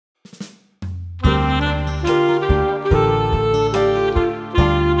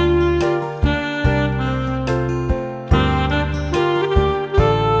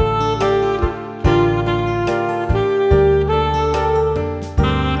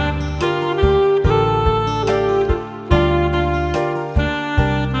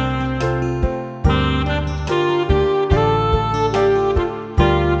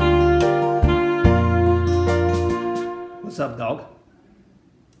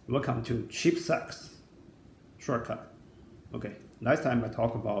Welcome to cheap sax shortcut. Okay, last time I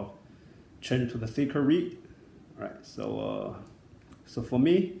talked about change to the thicker reed. All right, so for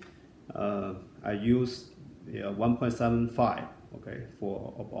me, I use the 1.75. Okay,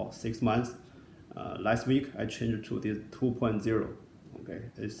 for about 6 months. Last week I changed to the 2.0. Okay,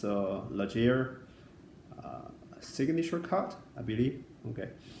 it's a Leger signature cut, I believe.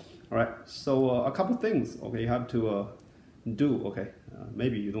 Okay, all right. So a couple things. Okay, you have to do. Okay,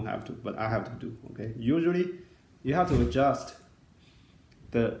 maybe you don't have to, but I have to do. Okay, usually you have to adjust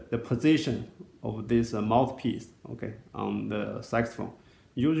the position of this mouthpiece. Okay, on the saxophone.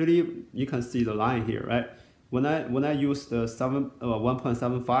 Usually you can see the line here, right? When I use the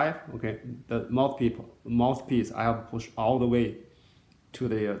 1.75, okay, the mouthpiece I have to push all the way to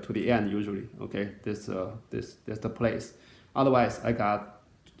the end usually. Okay, this the place. Otherwise, I got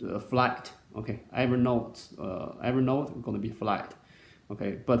flat. Okay, every note gonna be flat.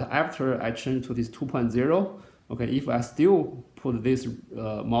 Okay, but after I change to this 2.0, okay, if I still put this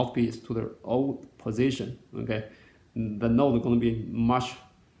mouthpiece to the old position, okay, the note is gonna be much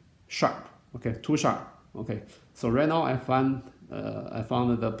sharp. Okay, too sharp. Okay, so right now I found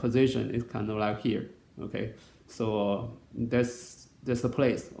the position is kind of like here. Okay, so that's the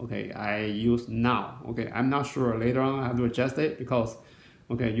place. Okay, I use now. Okay, I'm not sure later on I have to adjust it because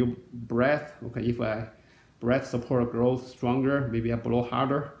okay, you breath. Okay, if I breath support grows stronger, maybe I blow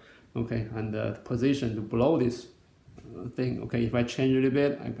harder. Okay, and the position to blow this thing. Okay, if I change a little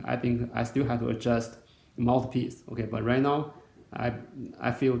bit, I think I still have to adjust mouthpiece. Okay, but right now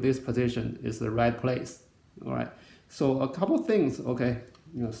I feel this position is the right place. All right, so a couple things. Okay,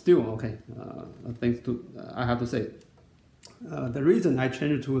 still okay. Things I have to say. The reason I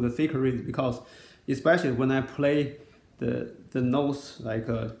changed to the thicker reed is because, especially when I play the notes like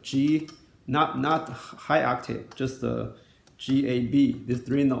G, not high octave, just the G, A, B, these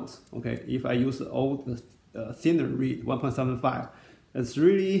three notes. Okay, if I use the old thinner reed 1.75, it's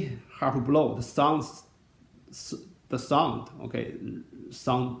really hard to blow. The sound, okay,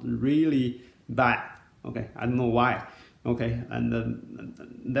 sound really bad. Okay, I don't know why. Okay, and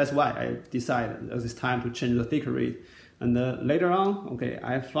that's why I decided it's time to change the thicker reed. And later on, okay,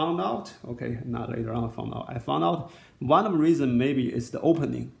 I found out. Okay, not later on, I found out one of the reasons maybe is the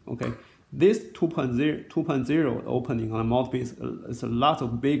opening. Okay, this 2.0 opening on the mouthpiece is a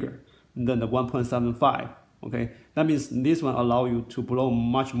lot bigger than the 1.75. Okay, that means this one allows you to blow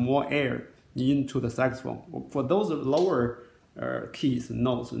much more air into the saxophone. For those lower keys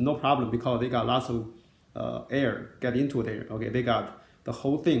notes, no problem because they got lots of air get into there. Okay, they got the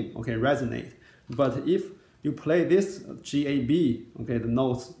whole thing. Okay, resonate. But if you play this G, A, B, okay, the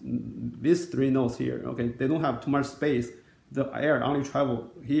notes, these three notes here, okay, they don't have too much space. The air only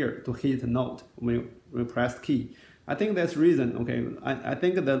travel here to hit the note when you press key. I think that's reason. Okay, I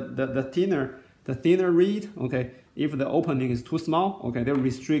think the thinner reed. Okay, if the opening is too small, okay, they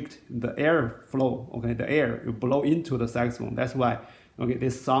restrict the air flow. Okay, the air you blow into the saxophone. That's why. Okay,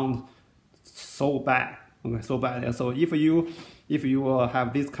 this sound so bad. Okay, so bad. So if you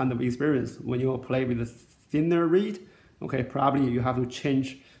have this kind of experience when you play with the thinner reed, okay, probably you have to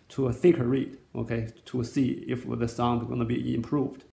change to a thicker reed, okay, to see if the sound is going to be improved.